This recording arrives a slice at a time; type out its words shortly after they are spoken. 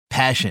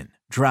Passion,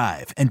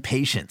 drive, and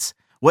patience.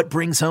 What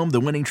brings home the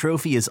winning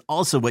trophy is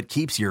also what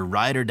keeps your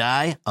ride or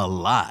die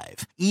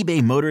alive.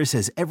 eBay Motors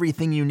has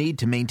everything you need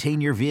to maintain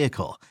your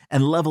vehicle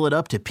and level it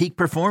up to peak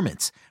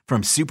performance,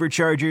 from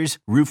superchargers,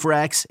 roof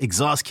racks,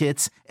 exhaust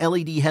kits,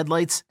 LED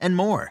headlights, and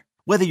more.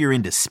 Whether you're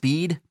into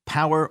speed,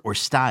 power, or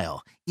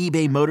style,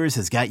 eBay Motors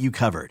has got you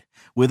covered.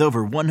 With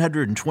over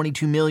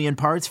 122 million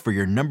parts for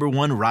your number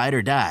one ride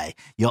or die,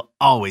 you'll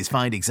always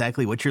find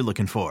exactly what you're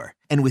looking for.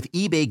 And with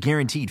eBay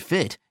Guaranteed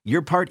Fit,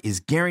 your part is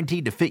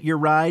guaranteed to fit your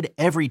ride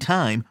every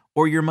time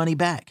or your money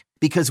back.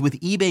 Because with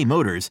eBay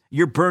Motors,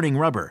 you're burning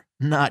rubber,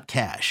 not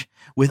cash.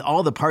 With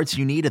all the parts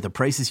you need at the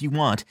prices you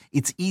want,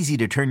 it's easy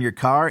to turn your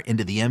car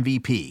into the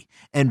MVP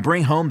and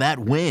bring home that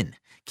win.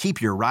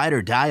 Keep your ride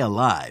or die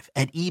alive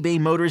at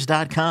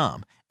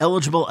ebaymotors.com.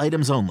 Eligible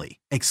items only.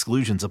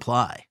 Exclusions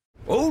apply.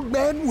 Old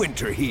Man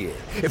Winter here.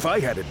 If I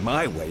had it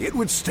my way, it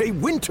would stay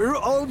winter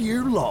all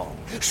year long.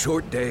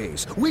 Short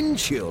days, wind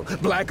chill,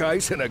 black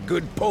ice, and a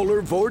good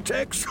polar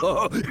vortex.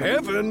 Oh,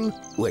 heaven.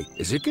 Wait,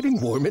 is it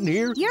getting warm in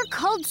here? Your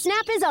cold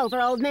snap is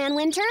over, Old Man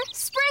Winter.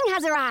 Spring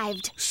has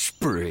arrived.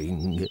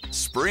 Spring.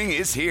 Spring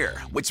is here,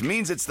 which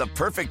means it's the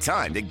perfect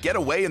time to get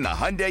away in the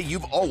Hyundai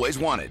you've always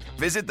wanted.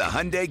 Visit the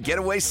Hyundai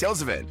Getaway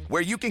Sales Event,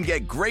 where you can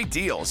get great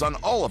deals on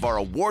all of our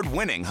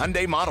award-winning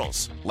Hyundai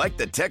models, like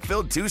the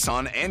tech-filled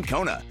Tucson and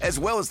Kona, as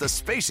well as the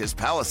spacious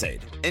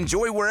Palisade.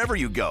 Enjoy wherever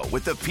you go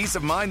with the peace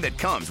of mind that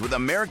comes with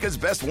America's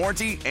best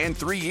warranty and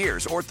 3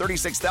 years or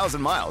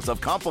 36,000 miles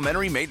of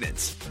complimentary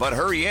maintenance. But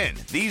hurry in,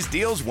 these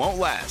deals won't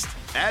last.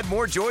 Add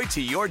more joy to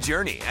your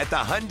journey at the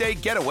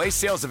Hyundai Getaway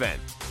Sales Event.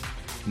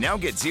 Now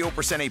get 0%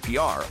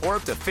 APR or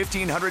up to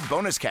 $1,500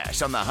 bonus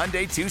cash on the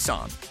Hyundai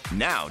Tucson.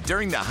 Now,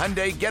 during the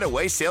Hyundai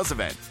Getaway Sales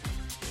Event.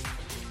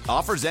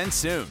 Offers end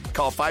soon.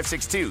 Call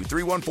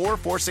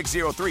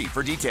 562-314-4603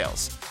 for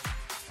details.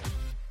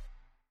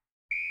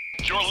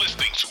 You're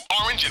listening to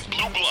Orange and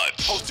Blue Bloods,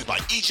 hosted by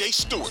EJ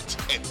Stewart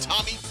and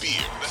Tommy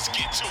Beard. Let's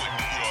get to it,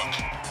 New York.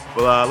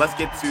 Well, let's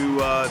get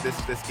to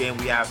this game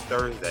we have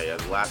Thursday,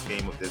 the last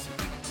game of this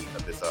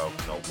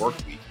work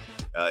week.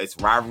 It's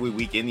rivalry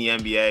week in the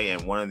NBA,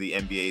 and one of the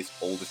NBA's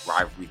oldest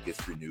rivalries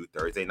gets renewed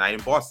Thursday night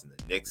in Boston.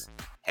 The Knicks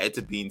head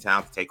to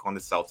Beantown to take on the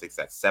Celtics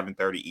at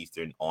 7:30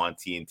 Eastern on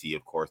TNT.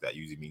 Of course, that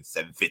usually means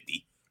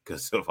 7:50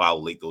 because of how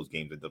late those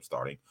games end up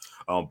starting.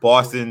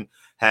 Boston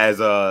has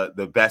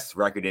the best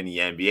record in the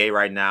NBA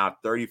right now,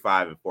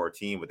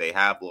 35-14, but they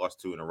have lost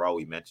 2 in a row.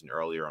 We mentioned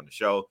earlier on the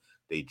show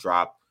they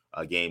dropped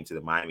a game to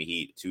the Miami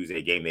Heat.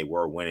 Tuesday game they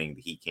were winning.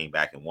 The Heat came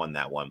back and won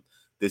that one.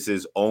 This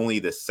is only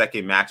the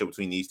second matchup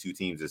between these two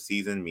teams this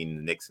season, meaning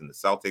the Knicks and the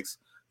Celtics.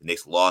 The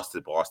Knicks lost to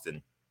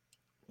Boston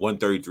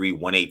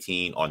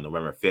 133-118 on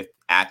November 5th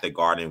at the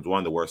Garden. It was one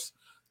of the worst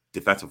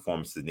defensive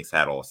performances the Knicks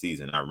had all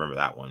season. I remember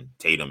that one.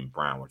 Tatum and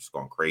Brown were just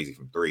going crazy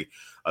from 3.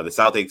 The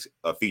Celtics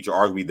feature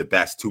arguably the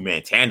best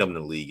two-man tandem in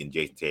the league in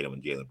Jason Tatum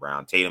and Jaylen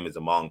Brown. Tatum is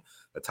among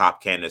the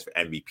top candidates for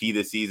MVP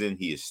this season.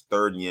 He is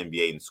third in the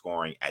NBA in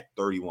scoring at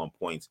 31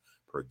 points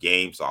per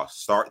game. So I'll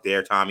start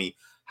there, Tommy.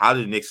 How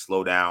did the Knicks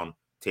slow down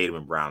Tatum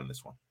and Brown in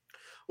this one?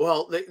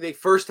 Well, they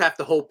first have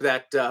to hope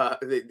that that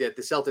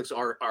the Celtics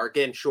are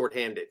again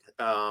shorthanded.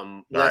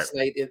 Last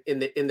night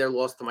in their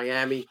loss to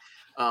Miami,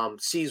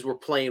 C's were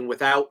playing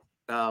without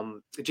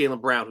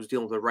Jaylen Brown, who's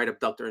dealing with a right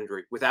abductor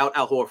injury, without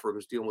Al Horford,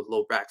 who's dealing with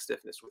low back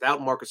stiffness,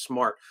 without Marcus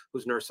Smart,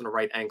 who's nursing a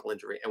right ankle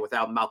injury, and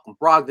without Malcolm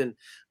Brogdon,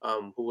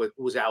 who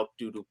was out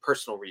due to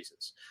personal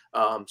reasons.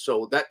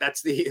 So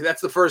that's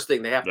the first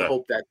thing. They have to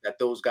hope that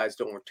those guys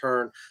don't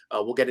return.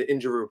 We'll get an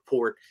injury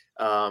report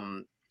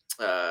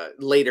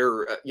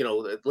later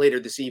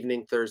this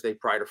evening, Thursday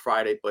prior to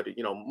Friday. But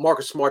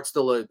Marcus Smart's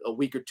still a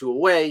week or two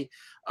away.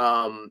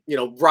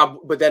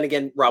 But then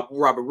again,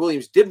 Robert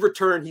Williams did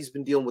return. He's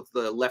been dealing with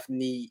the left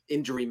knee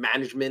injury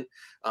management,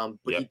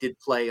 but he did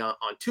play on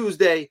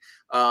Tuesday.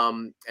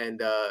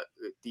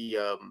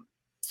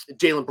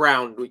 Jaylen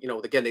Brown,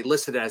 again, they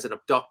listed it as an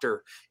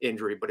abductor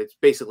injury, but it's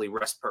basically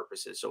rest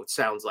purposes. So it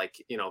sounds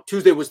like,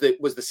 Tuesday was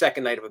the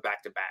second night of a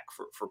back-to-back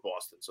for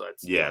Boston. So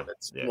that's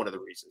one of the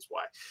reasons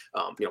why,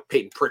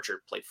 Peyton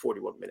Pritchard played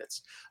 41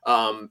 minutes.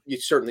 You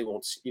certainly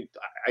won't see,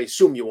 I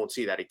assume you won't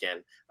see that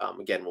again.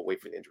 Again, we'll wait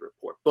for the injury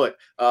report, but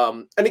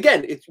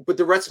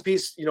the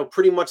recipe's,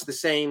 pretty much the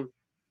same.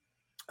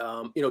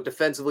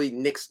 Defensively,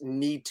 Knicks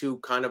need to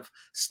kind of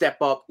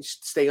step up,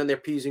 stay on their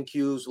P's and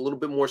Q's, a little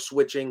bit more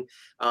switching.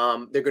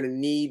 They're going to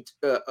need,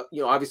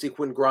 obviously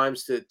Quinn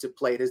Grimes to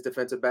play at his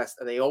defensive best.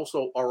 And they are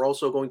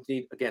also going to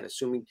need, again,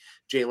 assuming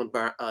Jaylen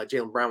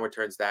Brown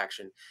returns to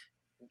action,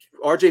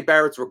 RJ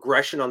Barrett's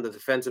regression on the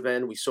defensive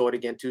end. We saw it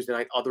again Tuesday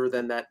night, other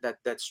than that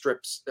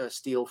strip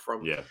steal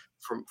from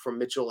from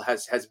Mitchell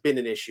has been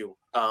an issue,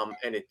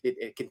 and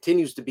it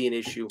continues to be an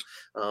issue.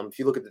 If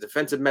you look at the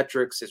defensive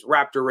metrics, his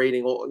Raptor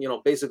rating,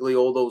 basically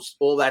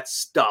all that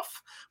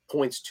stuff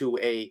points to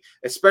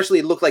especially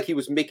it looked like he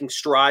was making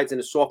strides in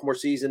his sophomore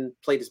season,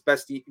 played his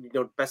best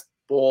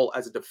ball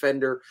as a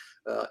defender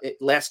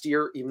last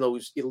year, even though he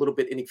was a little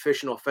bit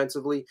inefficient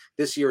offensively.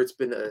 This year, it's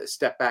been a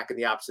step back in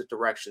the opposite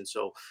direction.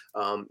 So,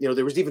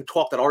 there was even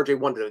talk that RJ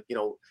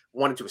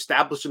wanted to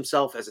establish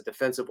himself as a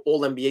defensive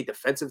All-NBA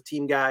defensive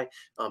team guy.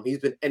 He's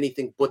been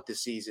anything but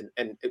this season.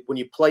 And when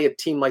you play a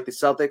team like the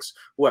Celtics,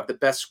 who have the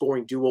best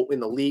scoring duo in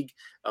the league,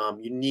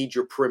 you need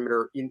your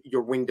perimeter,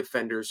 your wing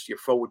defenders, your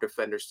forward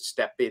defenders to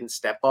step in,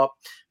 step up.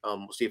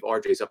 We'll see if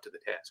RJ's up to the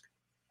task.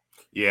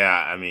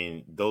 Yeah, I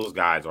mean, those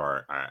guys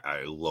are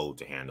a load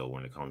to handle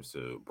when it comes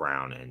to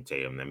Brown and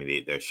Tatum. I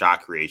mean, their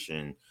shot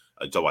creation.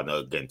 Talk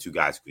about again, two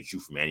guys who can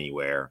shoot from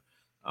anywhere.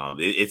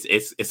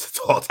 It's a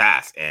tall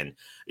task, and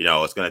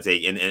it's going to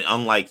take. And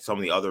unlike some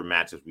of the other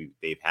matches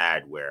they've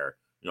had, where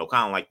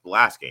kind of like the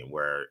last game,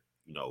 where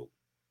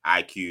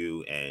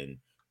IQ and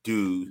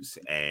Deuce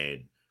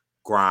and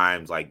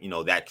Grimes,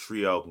 that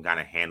trio can kind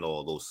of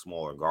handle those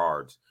smaller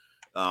guards.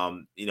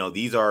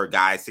 These are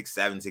guys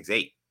 6'7",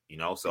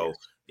 6'8", so. Yes.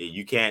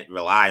 You can't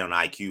rely on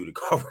IQ to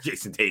cover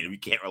Jason Tatum. You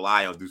can't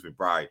rely on Deuce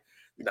McBride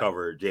to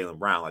cover Jaylen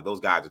Brown. Like, those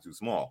guys are too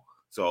small.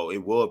 So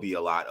it will be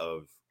a lot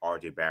of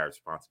RJ Barrett's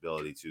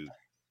responsibility to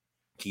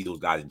keep those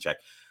guys in check.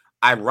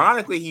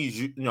 Ironically,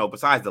 he's,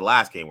 besides the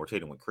last game where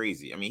Tatum went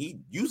crazy, I mean, he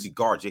usually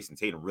guards Jason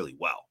Tatum really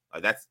well.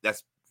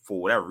 That's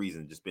for whatever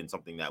reason just been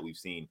something that we've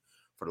seen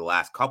for the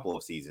last couple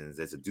of seasons.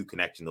 There's a Duke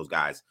connection. Those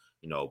guys,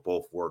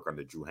 both work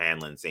under Drew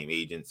Hanlon, same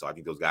agent. So I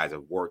think those guys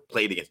have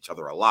played against each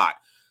other a lot.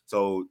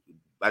 So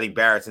I think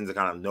Barrett tends to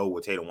kind of know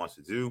what Tatum wants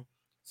to do.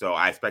 So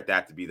I expect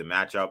that to be the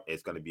matchup.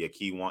 It's going to be a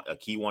key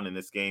one in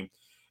this game.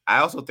 I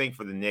also think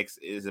for the Knicks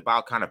is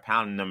about kind of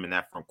pounding them in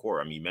that front court.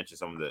 I mean, you mentioned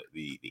some of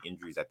the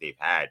injuries that they've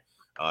had.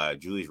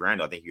 Julius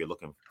Randle, I think you're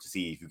looking to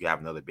see if you can have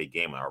another big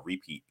game or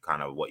repeat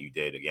kind of what you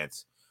did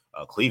against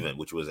Cleveland,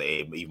 which was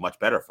a much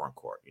better front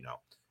court.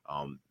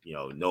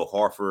 No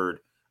Horford.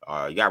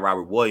 You got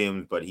Robert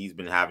Williams, but he's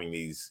been having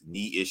these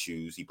knee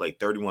issues. He played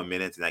 31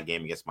 minutes in that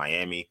game against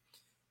Miami.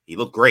 He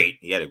looked great.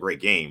 He had a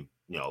great game.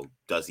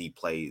 Does he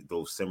play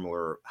those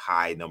similar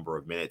high number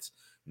of minutes?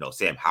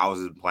 Sam Howes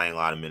is playing a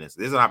lot of minutes.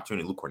 There's an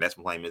opportunity. Luke Cornett's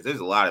been playing minutes. There's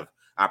a lot of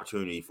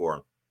opportunity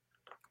for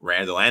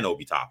Randall and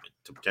Obi Toppin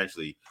to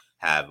potentially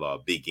have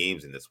big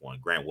games in this one.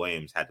 Grant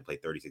Williams had to play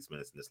 36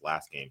 minutes in this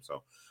last game.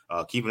 So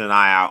keeping an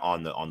eye out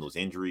on those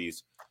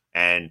injuries.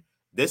 And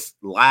this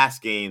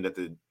last game that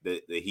the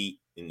Heat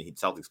and the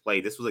Celtics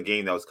played, this was a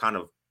game that was kind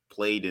of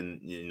played in,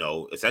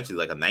 essentially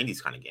like a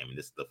 90s kind of game. And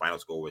the final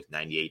score was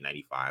 98-95.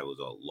 It was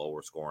a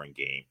lower scoring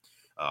game.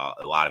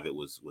 A lot of it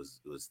was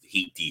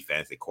Heat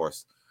defense. Of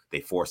course, they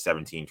forced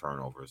 17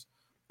 turnovers.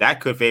 That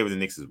could favor the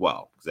Knicks as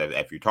well. Because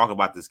if you're talking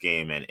about this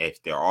game and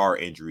if there are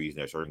injuries and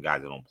there are certain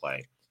guys that don't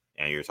play,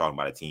 and you're talking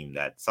about a team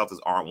that Celtics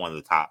aren't one of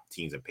the top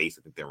teams in pace.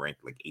 I think they're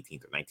ranked like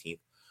 18th or 19th.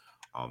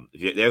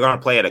 They're going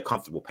to play at a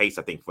comfortable pace,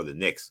 I think, for the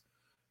Knicks.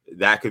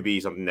 That could be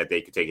something that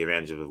they could take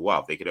advantage of as well.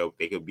 If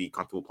they could be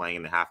comfortable playing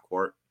in the half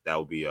court, that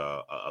would be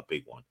a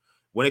big one.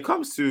 When it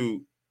comes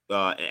to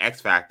an X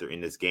factor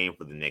in this game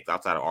for the Knicks,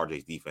 outside of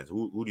RJ's defense,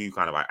 who do you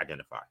kind of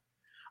identify?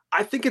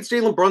 I think it's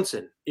Jalen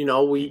Brunson.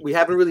 We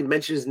haven't really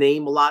mentioned his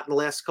name a lot in the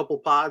last couple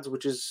of pods,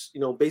 which is,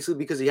 basically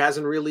because he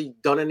hasn't really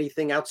done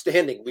anything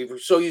outstanding. We were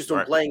so used to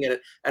him playing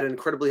at an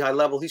incredibly high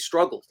level. He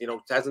struggled,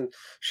 hasn't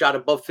shot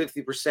above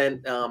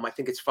 50%. I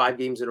think it's 5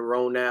 games in a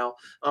row now.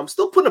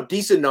 Still putting up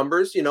decent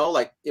numbers,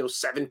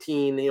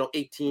 17,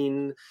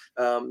 18,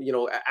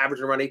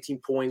 averaging around 18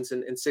 points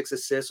and 6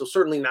 assists. So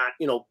certainly not,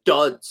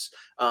 duds,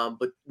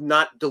 but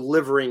not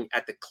delivering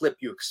at the clip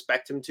you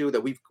expect him to,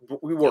 that we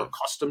were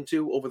accustomed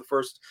to over the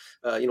first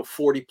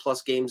 40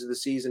 plus games of the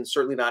season.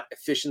 Certainly not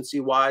efficiency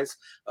wise.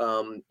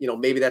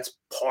 Maybe that's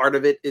part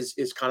of it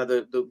is kind of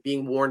the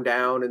being worn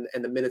down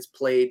and the minutes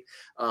played.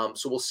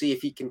 So we'll see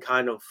if he can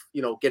kind of,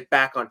 get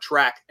back on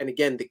track. And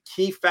again, the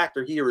key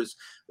factor here is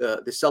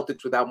the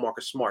Celtics without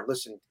Marcus Smart.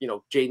 Listen,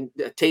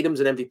 Tatum's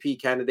an MVP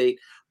candidate.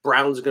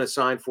 Brown's going to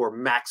sign for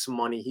max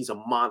money. He's a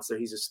monster.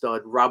 He's a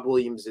stud. Rob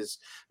Williams is,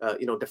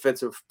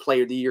 defensive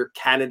player of the year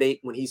candidate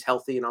when he's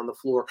healthy and on the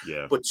floor.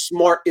 Yeah. But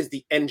Smart is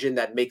the engine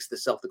that makes the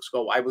Celtics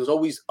go. I was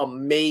always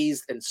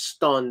amazed and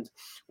stunned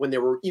when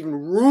there were even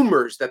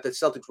rumors that the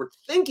Celtics were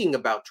thinking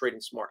about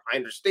trading Smart. I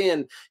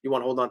understand you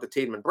want to hold on to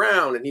Tatum and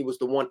Brown, and he was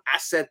the one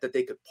asset that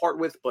they could part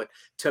with. But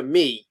to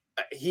me,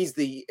 he's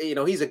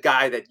he's a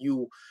guy that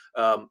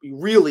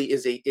really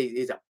is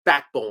a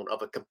backbone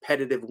of a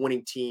competitive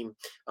winning team.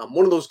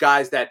 One of those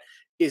guys that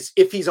is,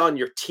 if he's on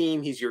your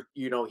team, he's your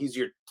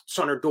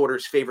son or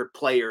daughter's favorite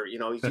player,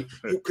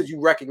 because you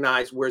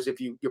recognize, whereas if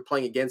you're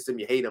playing against him,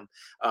 you hate him.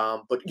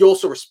 But you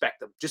also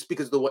respect him just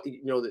because of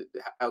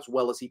as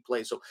well as he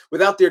plays. So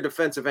without their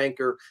defensive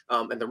anchor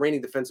and the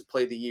reigning defensive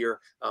player of the year,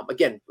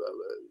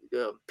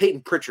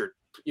 Peyton Pritchard,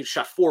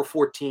 shot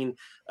 4-14,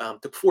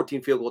 took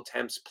 14 field goal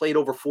attempts, played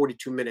over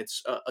 42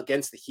 minutes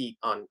against the Heat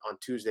on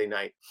Tuesday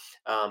night.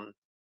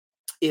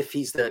 if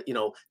he's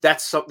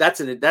that's a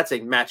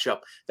matchup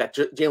that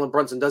Jalen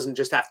Brunson doesn't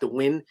just have to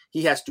win,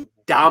 he has to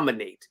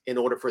dominate in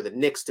order for the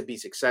Knicks to be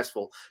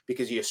successful,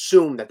 because you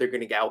assume that they're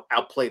going to get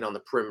outplayed on the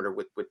perimeter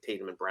with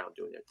Tatum and Brown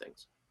doing their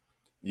things.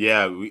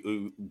 Yeah,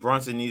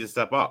 Brunson needs to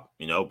step up.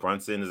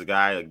 Brunson is a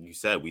guy, like you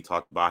said, we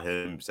talked about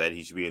him, said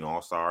he should be an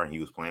all-star, and he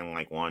was playing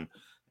like one,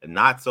 and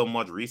not so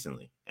much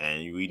recently.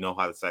 And we know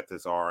how the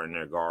Celtics are in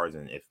their guards,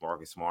 and if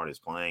Marcus Smart is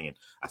playing. And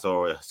I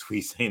saw a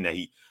tweet saying that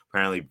he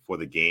apparently before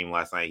the game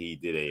last night he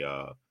did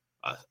a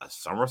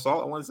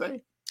somersault. I want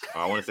to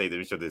say to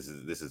make sure this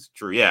is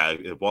true. Yeah,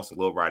 the Boston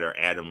Globe writer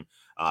Adam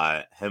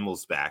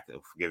Himmelsbach.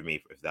 Forgive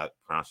me if that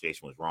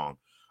pronunciation was wrong.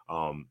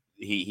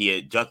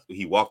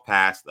 He walked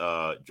past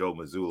Joe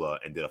Mazzulla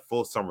and did a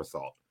full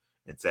somersault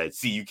and said,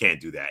 "See, you can't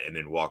do that," and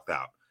then walked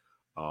out.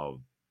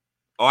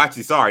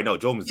 Actually, sorry, no,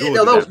 Joe Mazzulla.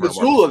 Yeah, that was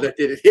Mazzulla that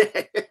did it.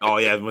 Yeah. Oh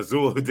yeah,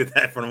 Mazzulla who did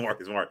that in front of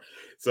Marcus Smart.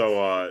 So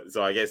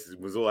I guess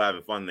Mazzulla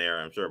having fun there.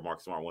 I'm sure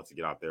Marcus Smart wants to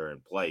get out there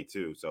and play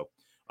too. So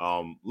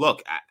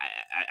look,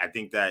 I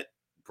think that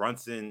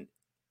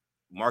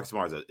Marcus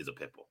Smart is a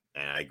pit bull,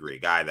 and I agree. A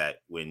guy that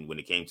when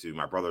it came to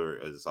my brother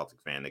as a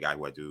Celtics fan, the guy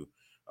who I do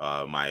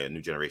my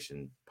New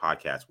Generation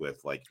podcast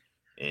with,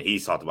 and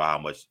he's talked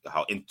about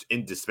how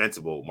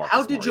indispensable Marcus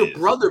Smart is. How did your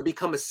brother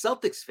become a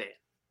Celtics fan?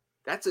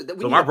 So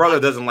my brother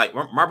doesn't like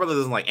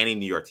any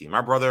New York team.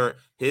 My brother,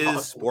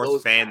 his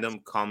sports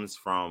fandom comes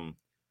from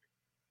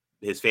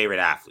his favorite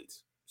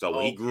athletes. So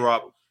when he grew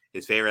up,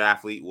 his favorite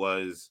athlete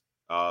was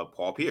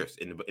Paul Pierce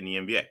in the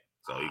NBA.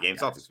 So he became a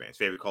Celtics fan. His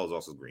favorite color is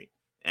also green.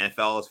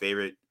 NFL, his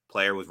favorite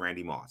player was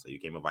Randy Moss, so he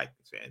became a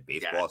Vikings fan.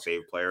 Baseball, his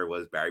favorite player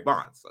was Barry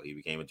Bonds, so he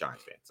became a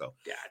Giants fan.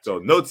 So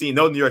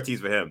no New York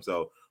teams for him.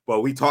 So,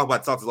 but we talk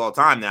about Celtics all the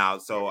time now.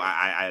 So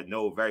I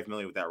know very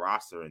familiar with that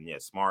roster, and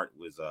Smart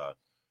was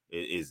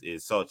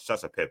is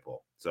such a pit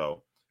bull.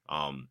 So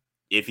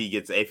if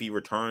he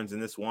returns in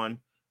this one,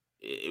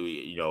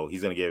 he's going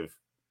to give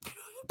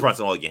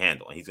Brunson all he can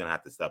handle, and he's going to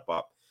have to step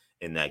up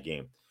in that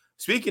game.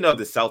 Speaking of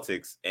the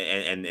Celtics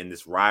and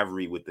this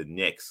rivalry with the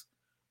Knicks,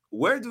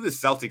 where do the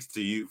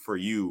Celtics for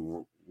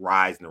you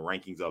rise in the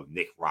rankings of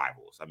Knicks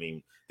rivals? I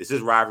mean, this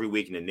is rivalry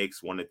week, and the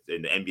Knicks and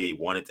the NBA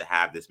wanted to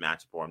have this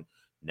matchup on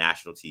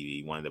national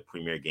TV, one of the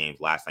premier games.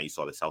 Last night you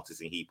saw the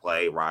Celtics and Heat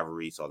play a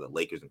rivalry, saw the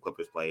Lakers and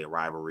Clippers play a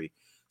rivalry.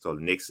 So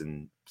the Knicks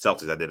and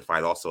Celtics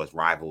identified also as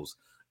rivals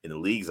in the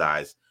league's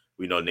eyes.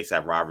 We know the Knicks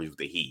have rivalries with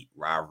the Heat,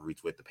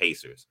 rivalries with the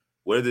Pacers.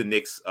 Where are the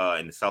Knicks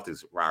and the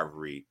Celtics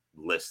rivalry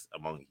list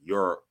among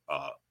your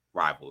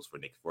rivals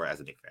as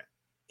a Knicks fan?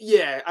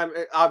 Yeah, I'm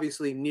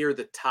obviously near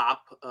the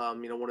top.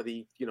 One of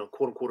the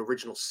quote unquote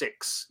original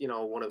six.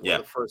 One of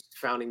the first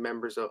founding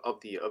members of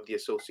the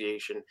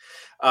association.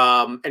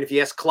 And if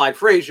you ask Clyde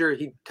Frazier,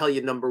 he'd tell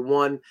you number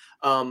one.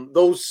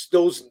 Those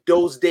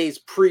days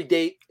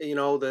predate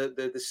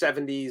the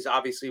 70s.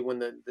 Obviously, when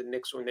the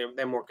Knicks when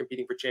they're more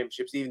competing for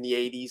championships, even the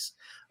 80s.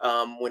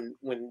 When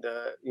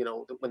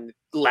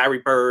Larry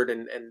Bird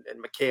and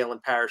McHale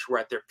and Parrish were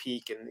at their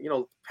peak,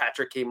 and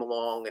Patrick came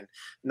along and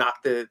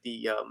knocked the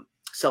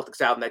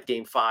Celtics out in that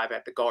game 5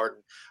 at the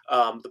Garden,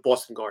 the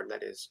Boston Garden,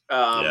 that is.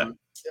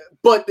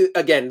 But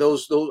again,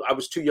 those I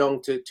was too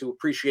young to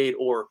appreciate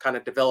or kind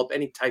of develop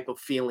any type of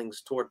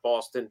feelings toward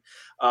Boston.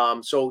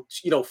 So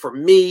for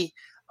me,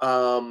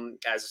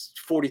 as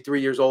 43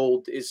 years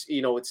old, is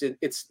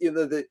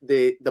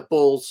the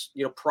Bulls,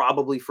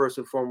 probably first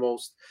and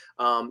foremost,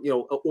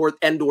 or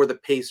the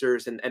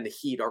Pacers and the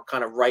Heat are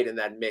kind of right in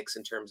that mix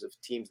in terms of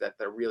teams that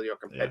really are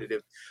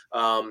competitive.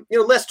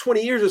 Last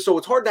 20 years or so,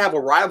 it's hard to have a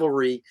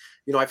rivalry.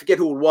 I forget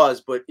who it was,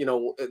 but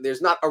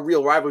there's not a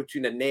real rivalry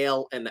between a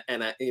nail and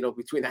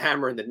between the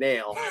hammer and the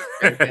nail.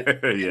 And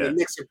the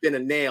Knicks have been a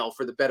nail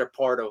for the better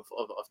part of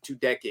 2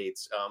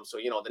 decades. So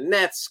the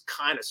Nets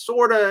kind of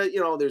sorta,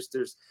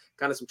 there's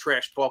kind of some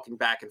trash talking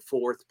back and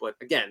forth, but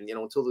again,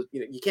 until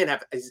you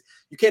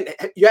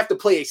have to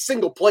play a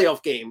single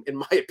playoff game, in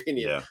my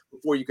opinion,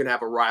 before you can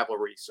have a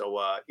rivalry. So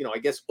I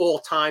guess all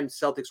time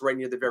Celtics right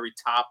near the very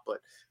top,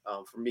 but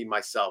for me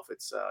myself,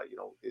 it's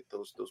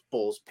those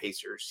Bulls,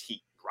 Pacers,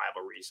 Heat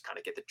rivalries kind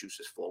of get the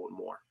juices flowing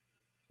more.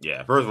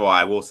 Yeah, first of all,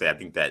 I will say I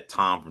think that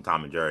Tom from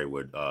Tom and Jerry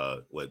would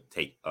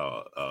take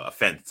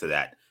offense to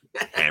that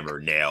hammer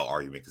nail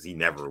argument, because he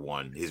never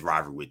won his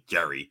rivalry with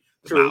Jerry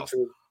the Mouse.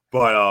 True.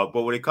 But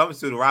when it comes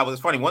to the rivals,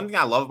 it's funny. One thing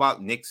I love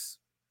about Knicks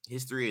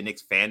history and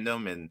Knicks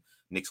fandom and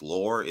Knicks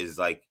lore is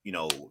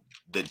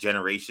the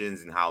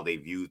generations and how they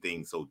view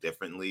things so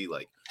differently.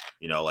 Like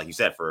you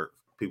said, for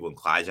people in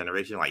Clyde's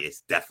generation,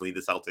 it's definitely the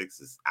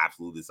Celtics. It's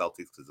absolutely the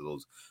Celtics because of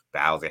those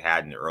battles they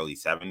had in the early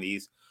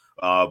 70s.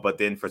 But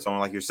then for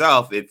someone like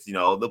yourself, it's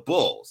the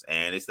Bulls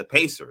and it's the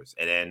Pacers,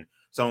 and then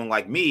someone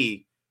like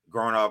me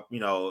growing up,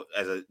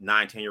 as a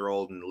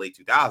 9-10-year-old in the late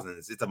 2000s,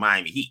 it's the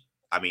Miami Heat.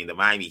 I mean, the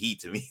Miami Heat,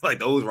 to me,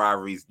 those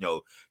rivalries,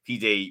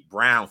 PJ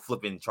Brown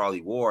flipping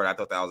Charlie Ward. I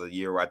thought that was a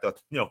year where I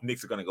thought,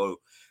 Knicks are going to go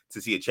to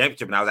see a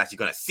championship, and I was actually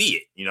going to see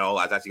it. I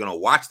was actually going to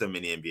watch them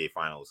in the NBA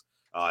Finals,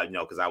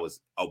 because I was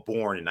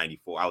born in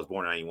 94. I was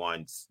born in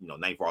 91.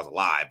 94 I was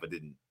alive, but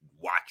didn't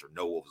watch or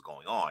know what was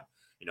going on.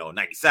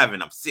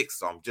 97, I'm 6,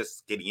 so I'm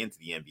just getting into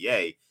the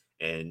NBA.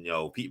 And,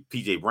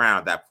 PJ Brown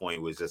at that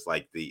point was just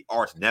like the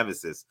arch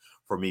nemesis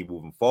for me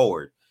moving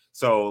forward.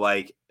 So,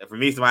 like, for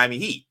me, it's the Miami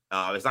Heat.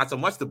 It's not so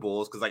much the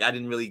Bulls because, like, I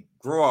didn't really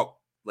grow up,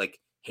 like,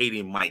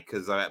 hating Mike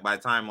because by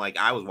the time, like,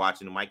 I was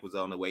watching, Mike was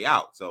on the way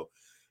out. So,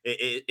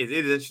 it is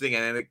interesting.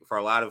 And I think for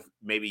a lot of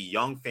maybe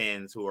young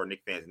fans who are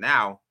Knicks fans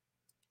now,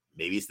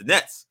 maybe it's the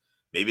Nets.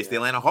 Maybe it's the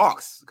Atlanta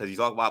Hawks because you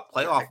talk about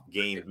playoff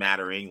games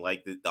mattering.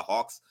 Like, the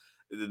Hawks,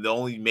 the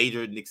only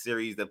major Knicks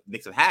series that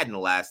Knicks have had in the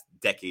last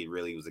decade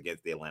really was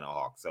against the Atlanta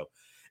Hawks. So,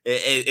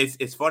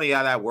 it's funny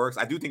how that works.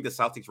 I do think the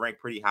Celtics rank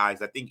pretty high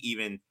because I think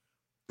even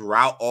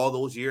throughout all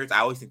those years, I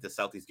always think the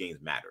Celtics games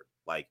mattered.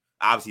 Like,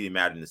 obviously, they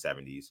mattered in the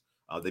 70s.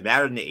 They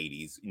mattered in the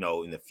 80s.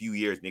 In the few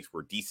years Knicks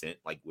were decent,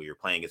 like where you're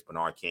playing against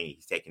Bernard King,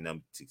 he's taking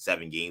them to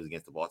 7 games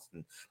against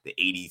the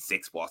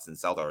 86 Boston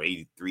Celtics, or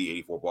 83,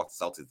 84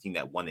 Boston Celtics, team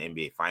that won the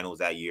NBA Finals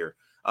that year.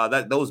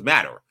 Those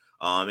matter.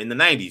 In the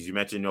 90s, you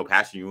mentioned,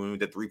 Patrick Ewing with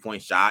the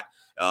 3-point shot,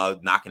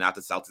 knocking out the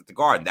Celtics at the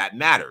Garden. That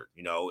mattered,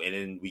 and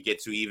then we get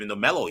to even the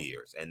Melo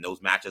years and those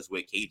matchups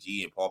with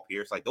KG and Paul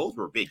Pierce. Like, those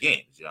were big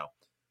games,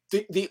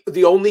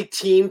 The only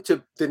team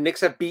the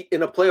Knicks have beat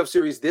in a playoff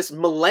series this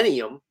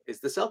millennium is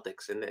the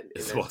Celtics, and then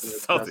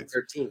Celtics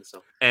 2013.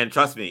 So, and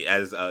trust me,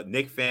 as a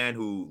Knicks fan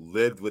who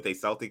lived with a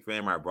Celtic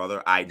fan, my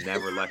brother, I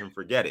never let him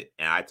forget it,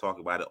 and I talk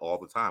about it all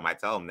the time. I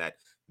tell him that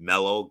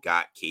Melo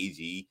got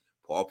KG,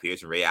 Paul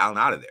Pierce, and Ray Allen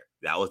out of there.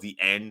 That was the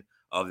end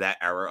of that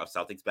era of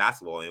Celtics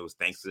basketball, and it was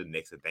thanks to the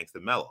Knicks and thanks to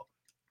Melo.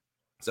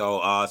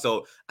 So I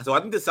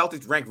think the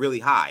Celtics rank really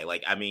high.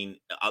 Like, I mean,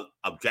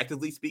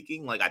 objectively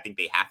speaking, like, I think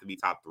they have to be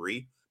top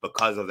 3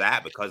 because of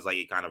that, because, like,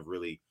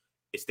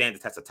 it stands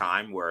the test of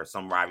time where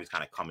some rivalries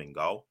kind of come and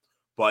go.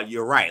 But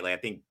you're right. Like,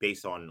 I think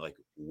based on, like,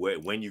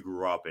 when you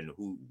grew up and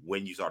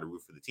when you started to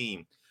root for the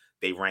team,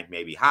 they rank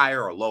maybe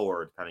higher or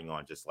lower depending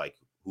on just, like,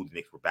 who the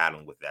Knicks were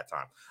battling with at that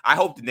time. I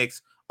hope the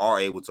Knicks are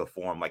able to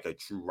form, like, a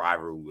true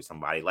rivalry with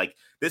somebody like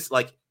this,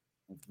 like,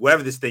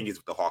 whatever this thing is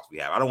with the Hawks we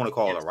have. I don't want to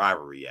call it a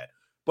rivalry yet.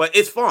 But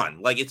it's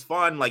fun. Like, it's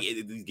fun. Like,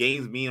 these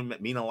games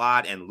mean a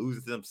lot, and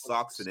losing to them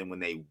sucks. And then when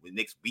the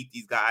Knicks beat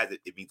these guys,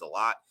 it means a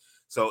lot.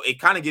 So it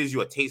kind of gives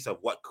you a taste of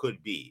what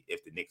could be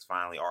if the Knicks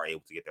finally are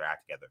able to get their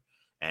act together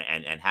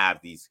and have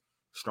these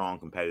strong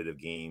competitive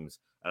games.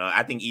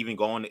 I think even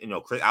going,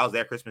 I was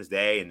there Christmas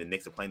Day, and the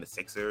Knicks are playing the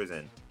Sixers,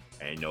 and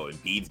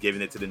Embiid's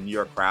giving it to the New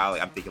York crowd.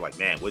 Like, I'm thinking, like,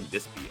 man, wouldn't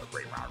this be a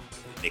great rivalry?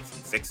 The Knicks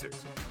and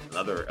Sixers,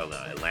 another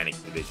Atlantic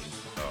Division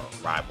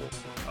rival.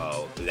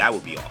 That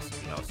would be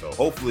awesome. So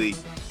hopefully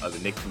the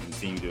Knicks can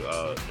continue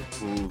to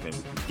improve and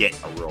we can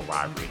get a real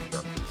rivalry in New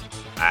York.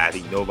 I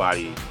think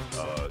nobody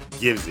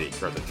gives it in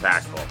terms of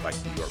trash talk like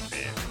New York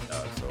fans.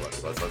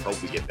 So let's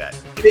hope we get that.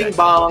 Bing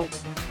bong.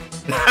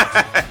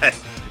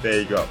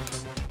 There you go.